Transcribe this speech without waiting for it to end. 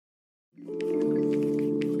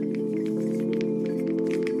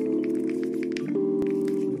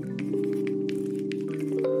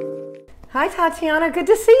Hi, Tatyana. Good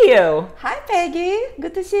to see you. Hi, Peggy.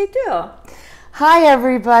 Good to see you too. Hi,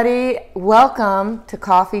 everybody. Welcome to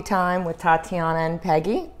Coffee Time with Tatyana and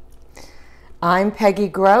Peggy. I'm Peggi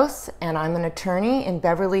Gross, and I'm an attorney in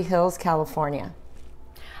Beverly Hills, California.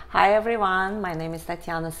 Hi, everyone. My name is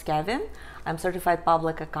Tatyana Skevin. I'm certified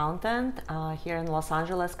public accountant here in Los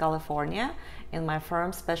Angeles, California, and my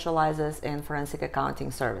firm specializes in forensic accounting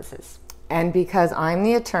services. And because I'm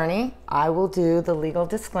the attorney, I will do the legal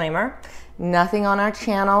disclaimer. Nothing on our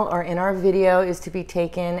channel or in our video is to be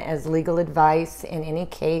taken as legal advice in any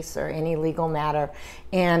case or any legal matter.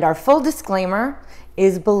 And our full disclaimer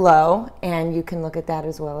is below, and you can look at that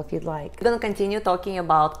as well if you'd like. We're going to continue talking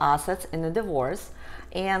about assets in a divorce,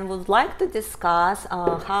 and would like to discuss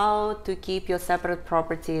how to keep your separate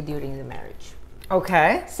property during the marriage.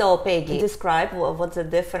 Okay. So, Peggy, describe what's the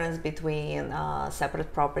difference between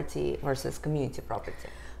separate property versus community property.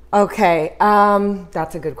 Okay,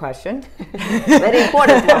 that's a good question. Very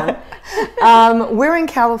important one. We're in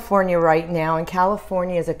California right now, and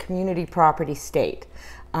California is a community property state.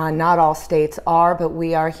 Not all states are, but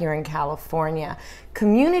we are here in California.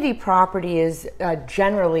 Community property is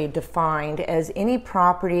generally defined as any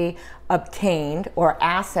property obtained or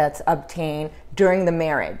assets obtained during the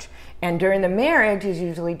marriage. And during the marriage is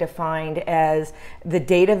usually defined as the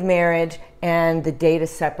date of marriage and the date of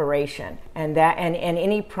separation. And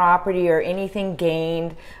any property or anything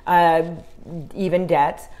gained, even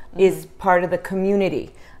debts, is part of the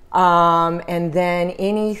community. And then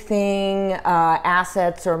anything,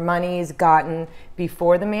 assets or monies gotten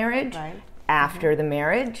before the marriage, right, after the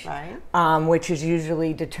marriage, right, which is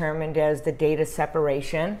usually determined as the date of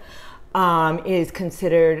separation, is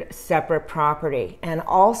considered separate property. And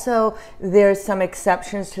also there's some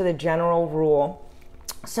exceptions to the general rule.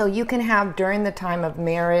 So you can have during the time of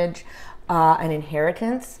marriage an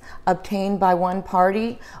inheritance obtained by one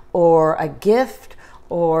party, or a gift,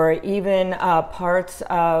 or even parts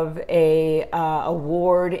of a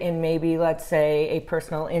award in maybe, let's say, a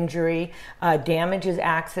personal injury, damages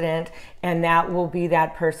accident, and that will be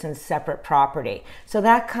that person's separate property. So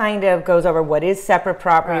that kind of goes over what is separate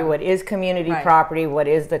property, right, what is community right, property, what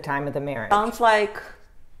is the time of the marriage. Sounds like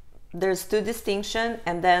there's two distinctions,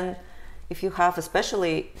 and then if you have,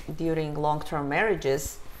 especially during long-term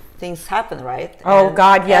marriages, things happen, right? Oh, and,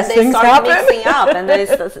 God, yes, and they things start happen. Mixing up,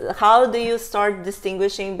 and how do you start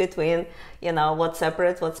distinguishing between, what's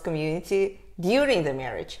separate, what's community during the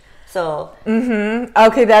marriage? So,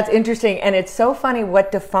 okay, that's interesting, and it's so funny what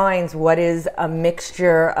defines what is a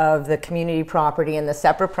mixture of the community property and the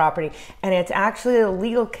separate property, and it's actually a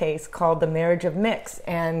legal case called the marriage of mix,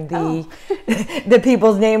 and the the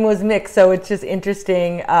people's name was Mix, so it's just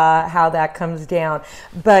interesting how that comes down.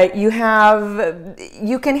 But you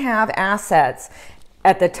can have assets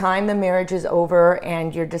at the time the marriage is over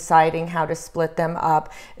and you're deciding how to split them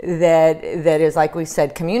up, that is, like we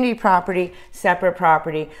said, community property, separate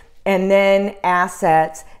property, and then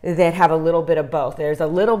assets that have a little bit of both. There's a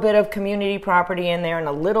little bit of community property in there and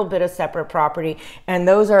a little bit of separate property, and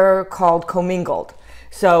those are called commingled.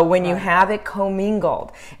 So when you have it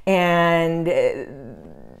commingled, and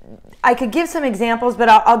I could give some examples, but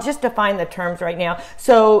I'll just define the terms right now.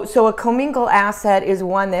 So a commingled asset is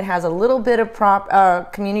one that has a little bit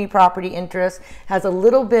of community property interest, has a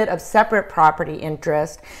little bit of separate property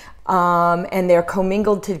interest, and they're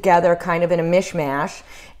commingled together kind of in a mishmash.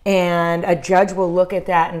 And a judge will look at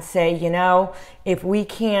that and say, if we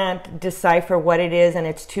can't decipher what it is and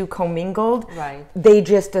it's too commingled, right, they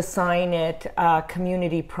just assign it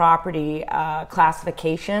community property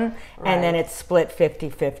classification, right, and then it's split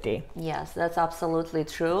 50-50. Yes, that's absolutely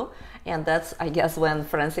true. And that's, I guess, when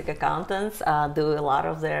forensic accountants do a lot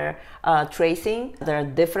of their tracing. There are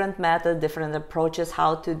different methods, different approaches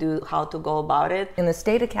how to go about it. In the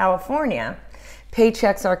state of California,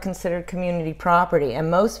 paychecks are considered community property,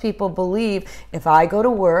 and most people believe if I go to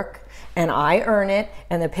work and I earn it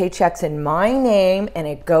and the paycheck's in my name and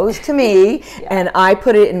it goes to me and I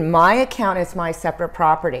put it in my account, it's my separate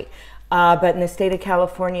property. But in the state of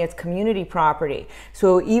California, it's community property.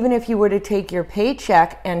 So even if you were to take your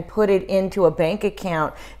paycheck and put it into a bank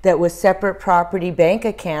account that was separate property bank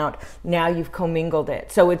account, now you've commingled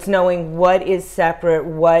it. So it's knowing what is separate,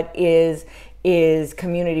 what is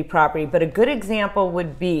community property. But a good example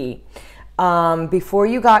would be before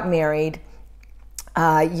you got married,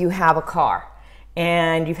 you have a car,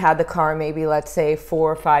 and you've had the car maybe, let's say,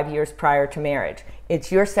 4 or 5 years prior to marriage.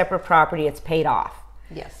 It's your separate property, it's paid off.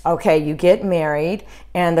 Yes. Okay, you get married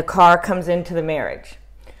and the car comes into the marriage.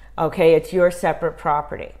 Okay, it's your separate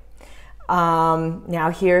property.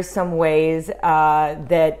 Now here's some ways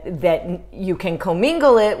that you can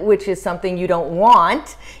commingle it, which is something you don't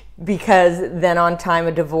want. because then on time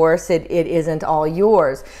of divorce, it isn't all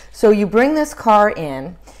yours. So you bring this car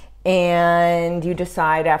in and you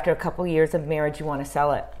decide after a couple years of marriage you want to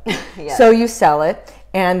sell it. Yes. So you sell it,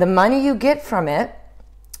 and the money you get from it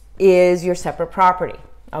is your separate property.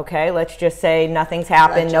 Okay, let's just say nothing's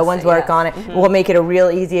happened, no one's worked on it. We'll make it a real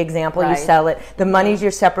easy example. You sell it. The money's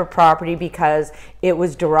your separate property because it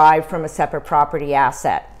was derived from a separate property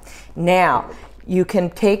asset. Now, you can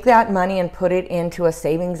take that money and put it into a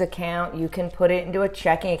savings account. You can put it into a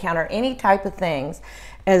checking account or any type of things,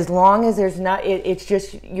 as long as there's not, it's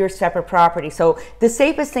just your separate property. So the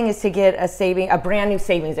safest thing is to get a brand new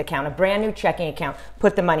savings account, a brand new checking account,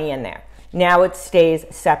 put the money in there. Now it stays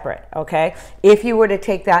separate, okay? If you were to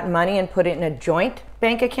take that money and put it in a joint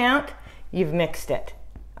bank account, you've mixed it,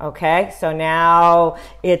 okay? So now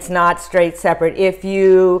it's not straight separate. If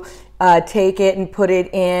you take it and put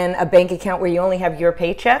it in a bank account where you only have your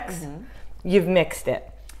paychecks, you've mixed it.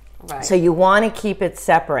 Right. So you want to keep it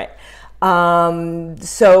separate.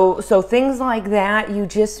 So things like that, you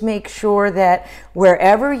just make sure that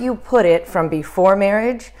wherever you put it from before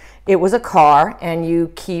marriage, it was a car, and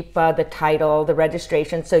you keep the title, the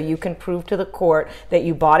registration, so you can prove to the court that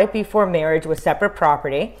you bought it before marriage with separate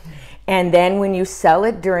property. And then when you sell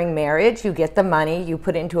it during marriage, you get the money, you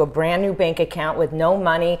put it into a brand new bank account with no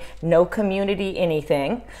money, no community,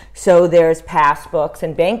 anything. So there's passbooks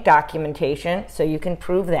and bank documentation, so you can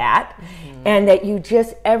prove that. And that you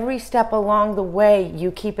just, every step along the way,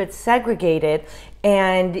 you keep it segregated,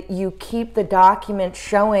 and you keep the document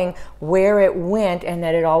showing where it went and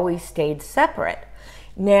that it always stayed separate.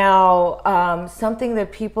 Now, something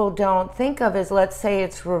that people don't think of is, let's say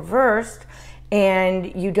it's reversed,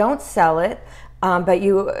 and you don't sell it, but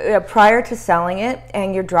you prior to selling it,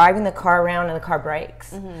 and you're driving the car around and the car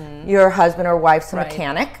breaks. Your husband or wife's a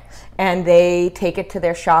mechanic, and they take it to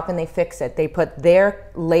their shop and they fix it. They put their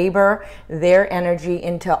labor, their energy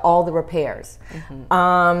into all the repairs.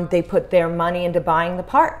 They put their money into buying the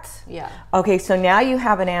parts. Okay, so now you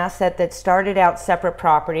have an asset that started out separate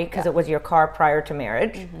property because it was your car prior to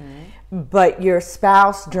marriage. But your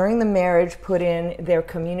spouse during the marriage put in their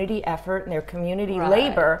community effort and their community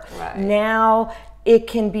labor. Now it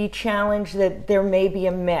can be challenged that there may be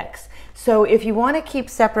a mix. So if you want to keep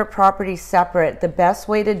separate properties separate, the best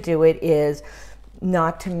way to do it is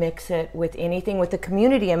not to mix it with anything with the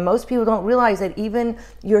community. And most people don't realize that even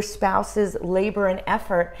your spouse's labor and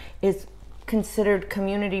effort is considered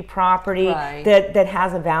community property that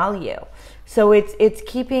has a value. So it's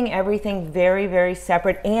keeping everything very, very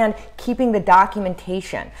separate and keeping the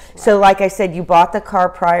documentation. So like I said, you bought the car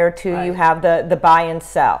prior to, you have the buy and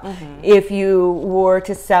sell. If you were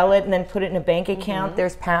to sell it and then put it in a bank account,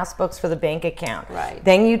 there's passbooks for the bank account.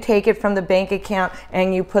 Then you take it from the bank account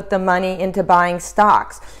and you put the money into buying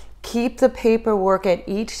stocks. Keep the paperwork at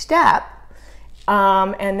each step,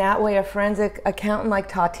 and that way a forensic accountant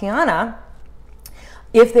like Tatyana,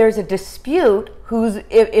 if there's a dispute,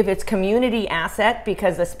 if it's community asset,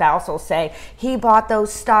 because the spouse will say, he bought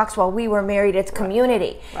those stocks while we were married, it's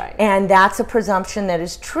community. And that's a presumption that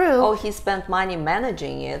is true. Oh, he spent money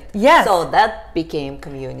managing it. Yes. So that became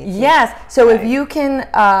community. Yes. So if you can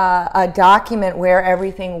document where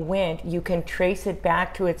everything went, you can trace it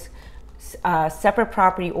back to its separate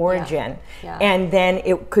property origin. And then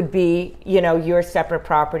it could be, your separate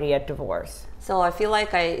property at divorce. So I feel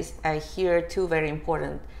like I hear two very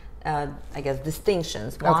important, I guess,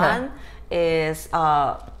 distinctions. One is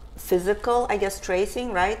physical, I guess,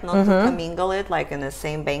 tracing, right? Not to commingle it like in the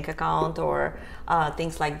same bank account or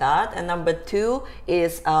things like that. And number two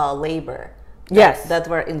is labor. That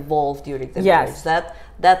were involved during the marriage.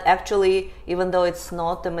 That actually, even though it's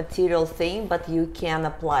not a material thing, but you can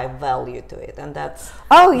apply value to it, and that's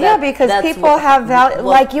because people have value,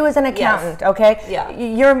 like you as an accountant.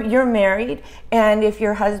 You're married, and if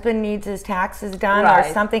your husband needs his taxes done or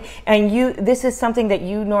something, and this is something that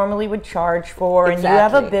you normally would charge for, and you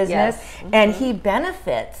have a business, and he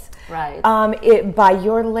benefits by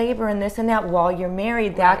your labor and this and that while you're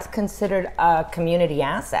married, that's considered a community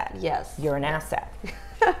asset. You're an asset.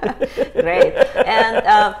 Great.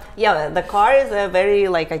 And the car is a very,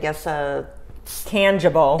 I guess,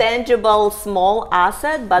 tangible, small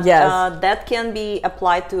asset, but that can be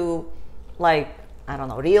applied to, I don't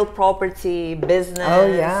know, real property,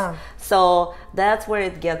 business. So that's where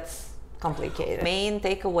it gets complicated. Main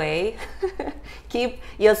takeaway, keep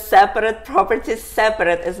your separate properties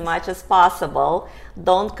separate as much as possible.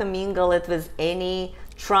 Don't commingle it with any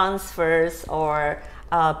transfers or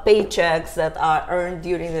paychecks that are earned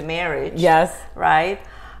during the marriage. Right?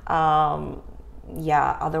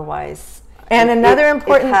 Otherwise And another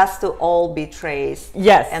important... It has to all be traced.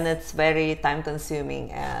 Yes. And it's very time consuming.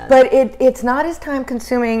 But it's not as time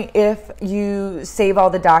consuming if you save all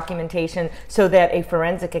the documentation so that a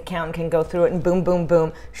forensic accountant can go through it and boom, boom,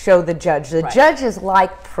 boom, show the judge. The judges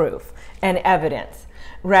like proof and evidence,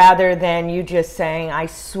 rather than you just saying, I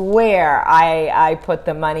swear I put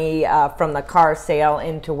the money from the car sale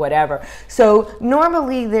into whatever. So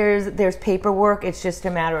normally there's paperwork. It's just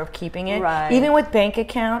a matter of keeping it. Right. Even with bank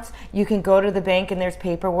accounts, you can go to the bank and there's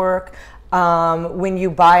paperwork. When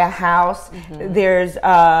you buy a house, there's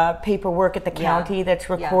paperwork at the county that's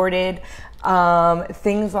recorded,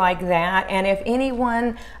 things like that. And if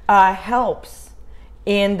anyone helps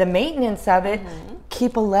in the maintenance of it,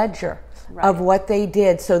 keep a ledger of what they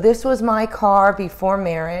did. So this was my car before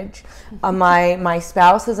marriage. My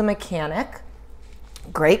spouse is a mechanic,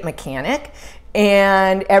 great mechanic,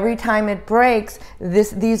 and every time it breaks,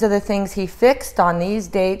 these are the things he fixed on these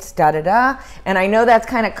dates, da-da-da. And I know that's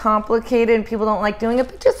kind of complicated and people don't like doing it,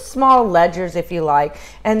 but just small ledgers if you like.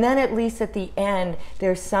 And then at least at the end,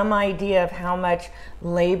 there's some idea of how much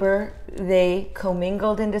labor they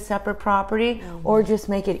commingled into separate property, or just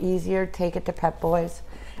make it easier, take it to Pet Boys.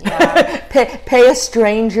 Yeah. pay a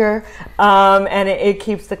stranger, and it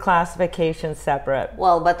keeps the classification separate.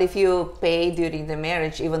 Well, but if you pay during the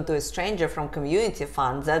marriage, even to a stranger from community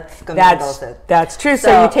funds, that commingles it. That's true.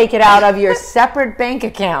 So you take it out of your separate bank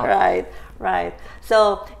account. Right.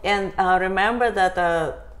 So, and remember that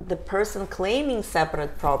the person claiming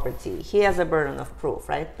separate property, he has a burden of proof,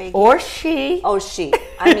 right, Peggy? Or she. Oh, she.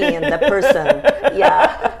 I mean, the person.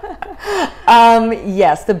 Yeah.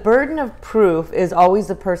 Yes, the burden of proof is always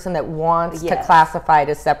the person that wants to classify it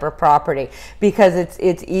as separate property, because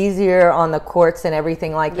it's easier on the courts and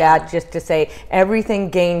everything like that just to say everything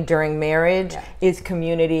gained during marriage is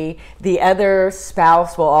community. The other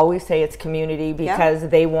spouse will always say it's community because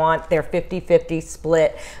they want their 50-50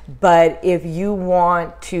 split. But if you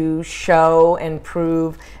want to show and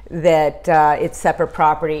prove that it's separate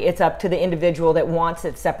property, it's up to the individual that wants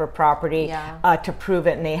it separate property to prove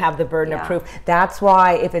it, and they have the burden of proof. That's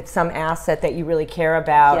why if it's some asset that you really care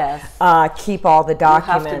about, keep all the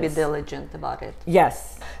documents. You have to be diligent about it.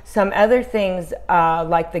 Yes. Some other things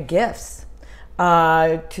like the gifts,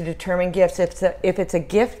 to determine gifts. If it's a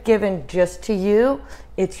gift given just to you,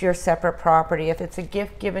 it's your separate property. If it's a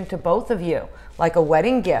gift given to both of you, like a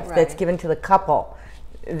wedding gift that's given to the couple,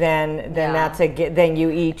 then that's then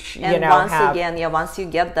you each once you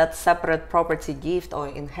get that separate property gift or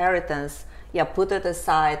inheritance, put it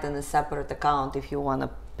aside in a separate account if you want to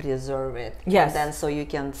preserve it. Yes. And then so you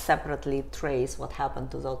can separately trace what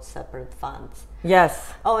happened to those separate funds.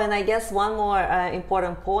 Yes. Oh, and I guess one more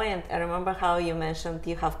important point. I remember how you mentioned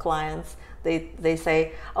you have clients. They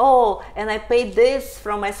say, oh, and I paid this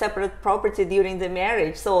from my separate property during the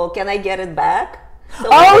marriage, so can I get it back? So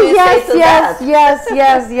yes.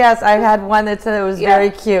 I had one that said it was very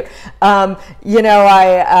cute. I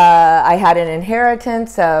had an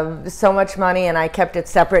inheritance of so much money, and I kept it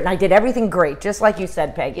separate, and I did everything great, just like you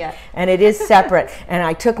said, Peggy. Yeah. And it is separate. And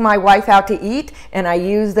I took my wife out to eat, and I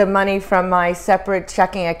used the money from my separate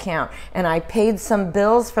checking account, and I paid some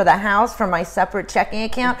bills for the house from my separate checking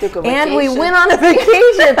account, and we went on a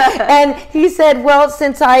vacation. And he said, well,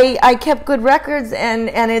 since I kept good records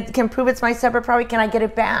and it can prove it's my separate property, can I get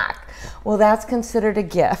it back? Well, that's considered a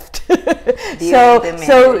gift. So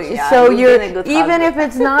you're even if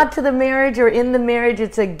it's not to the marriage or in the marriage,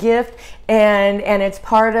 it's a gift, and it's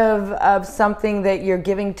part of something that you're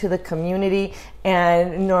giving to the community.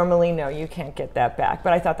 And normally, no, you can't get that back.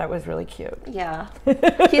 But I thought that was really cute. Yeah,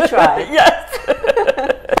 he tried. Yes.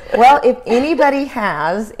 Well, if anybody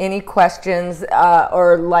has any questions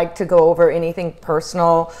or like to go over anything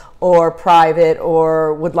personal or private,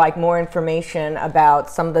 or would like more information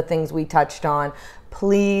about some of the things we touched on,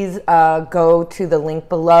 please go to the link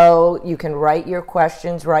below. You can write your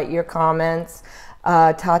questions, write your comments.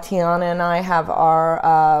 Tatyana and I have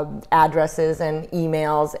our addresses and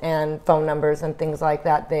emails and phone numbers and things like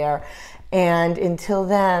that there. And until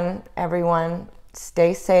then, everyone,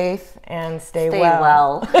 stay safe and stay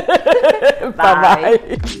well. Bye.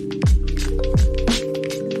 Bye-bye.